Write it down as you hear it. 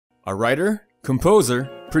a writer, composer,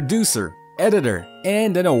 producer, editor,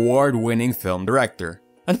 and an award-winning film director.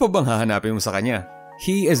 Ano pa bang hahanapin mo sa kanya?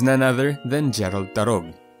 He is none other than Jerrold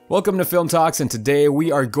Tarog. Welcome to Film Talks, and today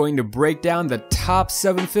we are going to break down the top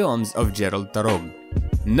 7 films of Jerrold Tarog.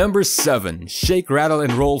 Number 7. Shake, Rattle,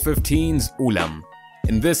 and Roll 15's Ulam.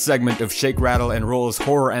 In this segment of Shake, Rattle, and Roll's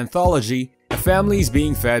horror anthology, a family is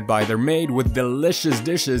being fed by their maid with delicious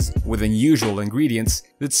dishes with unusual ingredients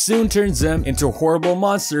that soon turns them into horrible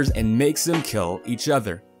monsters and makes them kill each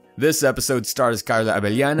other. This episode stars Carla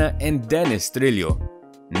Abellana and Dennis Trillo.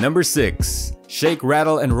 Number 6. Shake,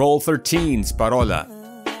 Rattle, and Roll 13's Parola.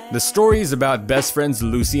 The story is about best friends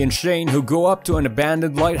Lucy and Shane who go up to an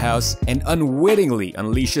abandoned lighthouse and unwittingly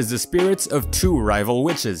unleashes the spirits of 2 rival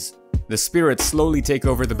witches. The spirits slowly take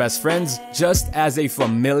over the best friends just as a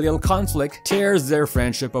familial conflict tears their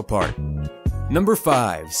friendship apart. Number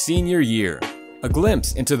 5. Senior Year. A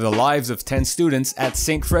glimpse into the lives of 10 students at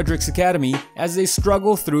St. Frederick's Academy as they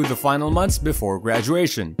struggle through the final months before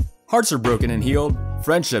graduation. Hearts are broken and healed,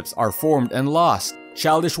 friendships are formed and lost,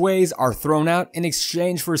 childish ways are thrown out in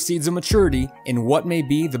exchange for seeds of maturity in what may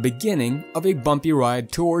be the beginning of a bumpy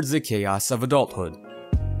ride towards the chaos of adulthood.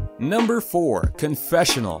 Number 4.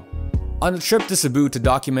 Confessional. On a trip to Cebu to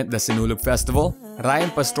document the Sinulog Festival,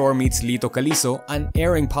 Ryan Pastor meets Lito Calizo, an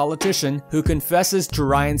erring politician who confesses to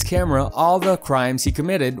Ryan's camera all the crimes he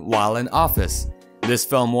committed while in office. This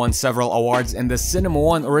film won several awards in the Cinema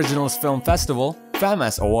One Originals Film Festival,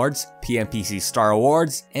 FAMAS Awards, PMPC Star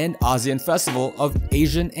Awards, and ASEAN Festival of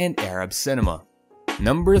Asian and Arab Cinema.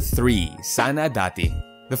 Number 3. Sana Dati.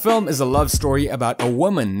 The film is a love story about a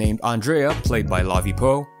woman named Andrea, played by Lavi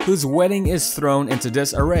Poe, whose wedding is thrown into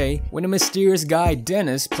disarray when a mysterious guy,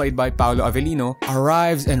 Dennis, played by Paolo Avellino,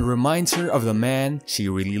 arrives and reminds her of the man she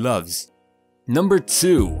really loves. Number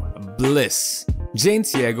 2. Bliss. Jane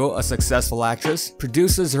Ciego, a successful actress,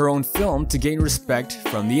 produces her own film to gain respect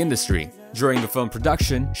from the industry. During the film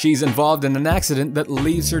production, she's involved in an accident that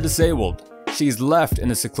leaves her disabled. She's left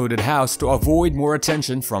in a secluded house to avoid more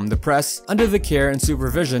attention from the press under the care and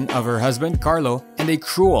supervision of her husband, Carlo, and a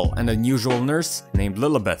cruel and unusual nurse named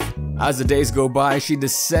Lilibeth. As the days go by, she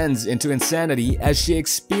descends into insanity as she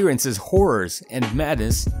experiences horrors and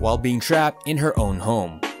madness while being trapped in her own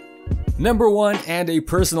home. Number 1 and a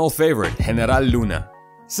personal favorite, General Luna.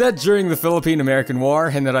 Set during the Philippine-American War,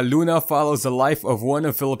 General Luna follows the life of one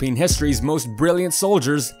of Philippine history's most brilliant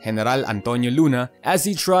soldiers, General Antonio Luna, as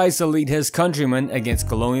he tries to lead his countrymen against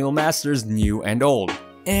colonial masters new and old,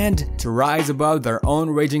 and to rise above their own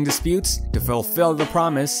raging disputes to fulfill the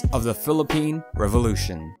promise of the Philippine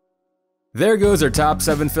Revolution. There goes our top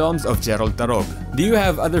 7 films of Jerrold Tarog. Do you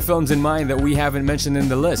have other films in mind that we haven't mentioned in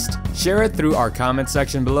the list? Share it through our comment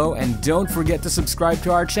section below, and don't forget to subscribe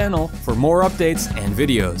to our channel for more updates and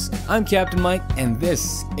videos. I'm Captain Mike, and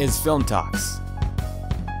this is Film Talks.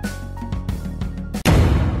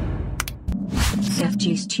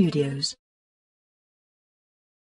 FG Studios.